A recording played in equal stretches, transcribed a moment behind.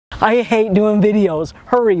I hate doing videos.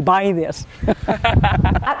 Hurry, buy this.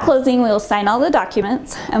 At closing, we'll sign all the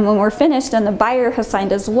documents, and when we're finished and the buyer has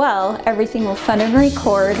signed as well, everything will fund and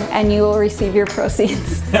record, and you will receive your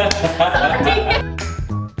proceeds.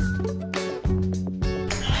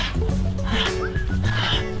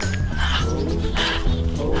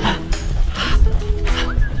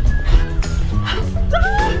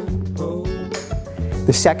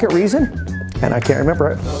 The second reason, and I can't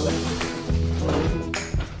remember it.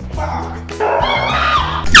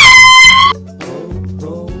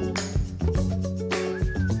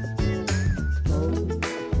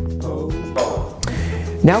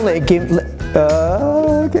 Now let give.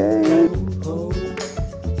 Okay.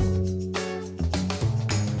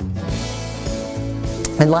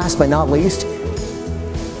 And last but not least.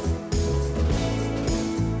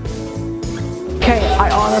 Okay,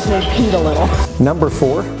 I honestly peed a little. Number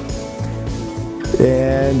 4.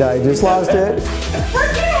 And I just lost it.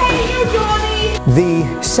 We're gonna hate you, Johnny!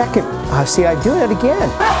 The second, see, I do it again.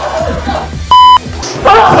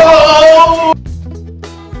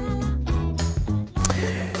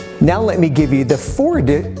 Now let me give you the 4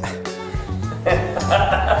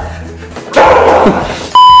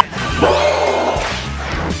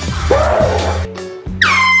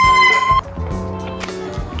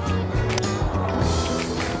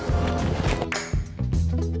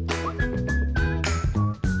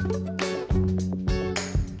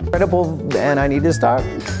 incredible, and I need to stop.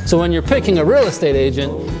 So when you're picking a real estate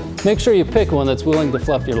agent, make sure you pick one that's willing to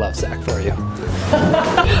fluff your love sack for you.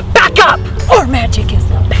 Back up! Or magic is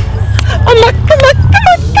the best. Oh my, come on, come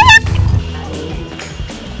on, come on!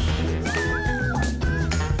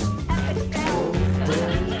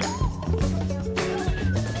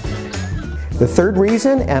 The third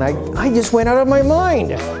reason, and I just went out of my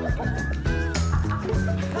mind.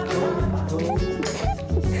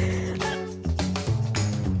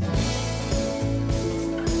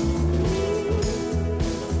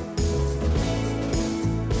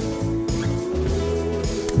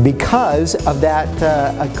 Because of that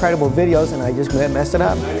incredible videos, and I just messed it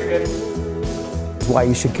up. That's why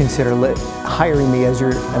you should consider hiring me as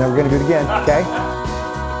your, and we're going to do it again, okay?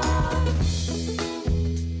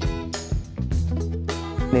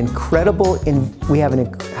 An incredible, we have an,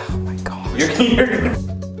 oh my gosh.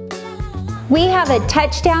 We have a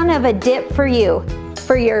touchdown of a dip for you,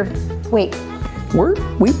 for your, wait.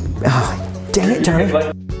 Oh, dang it, Johnny.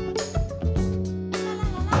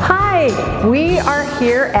 Hi, we are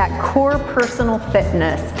here at Core Personal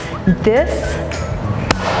Fitness.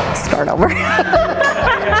 Start over.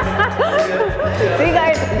 See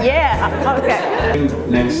guys, yeah, okay.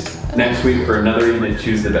 Next week for another evening,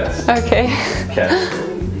 choose the best. Okay. Okay.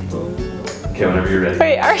 Okay, whenever you're ready.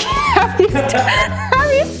 Wait, have you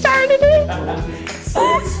started it?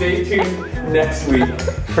 So stay tuned next week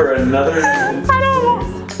for another I don't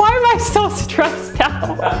know. Why am I so stressed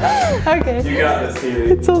out? Okay. You got this,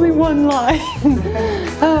 Haley. It's only one line.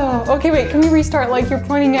 Oh, okay, wait, can we restart? Like you're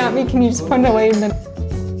pointing at me, can you just point away and then...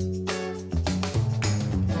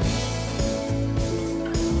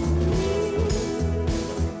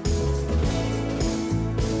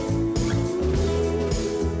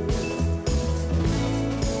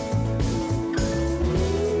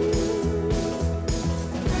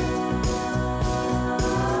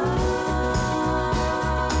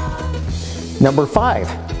 Number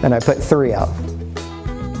 5, and I put 3 out.